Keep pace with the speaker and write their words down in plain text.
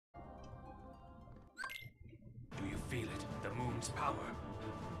brings power.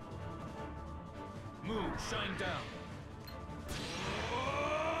 Moon, shine down.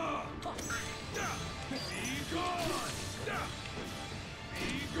 Be gone!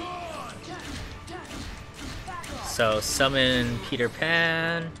 Be gone! So summon Peter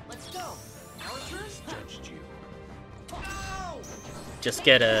Pan. Judged you. Just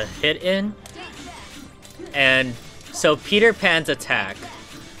get a hit in. And so Peter Pan's attack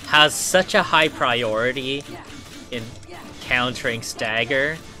has such a high priority in countering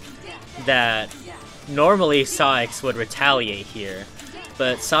Stagger that normally Saix would retaliate here.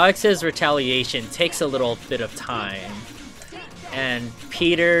 But Saix's retaliation takes a little bit of time. And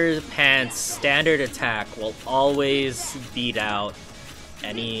Peter Pan's standard attack will always beat out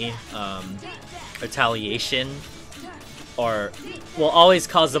any retaliation, or will always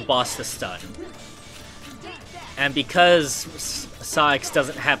cause the boss to stun. And because Saix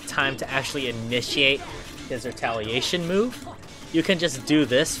doesn't have time to actually initiate his retaliation move, you can just do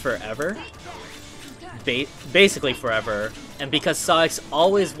this forever. Basically forever. And because Saix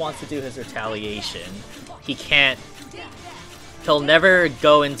always wants to do his retaliation, he can't. He'll never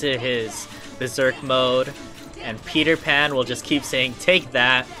go into his berserk mode, and Peter Pan will just keep saying, "Take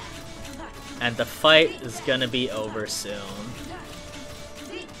that," and the fight is gonna be over soon.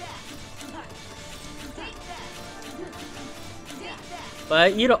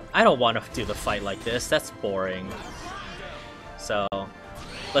 But I don't want to do the fight like this. That's boring. So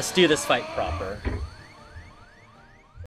let's do this fight proper.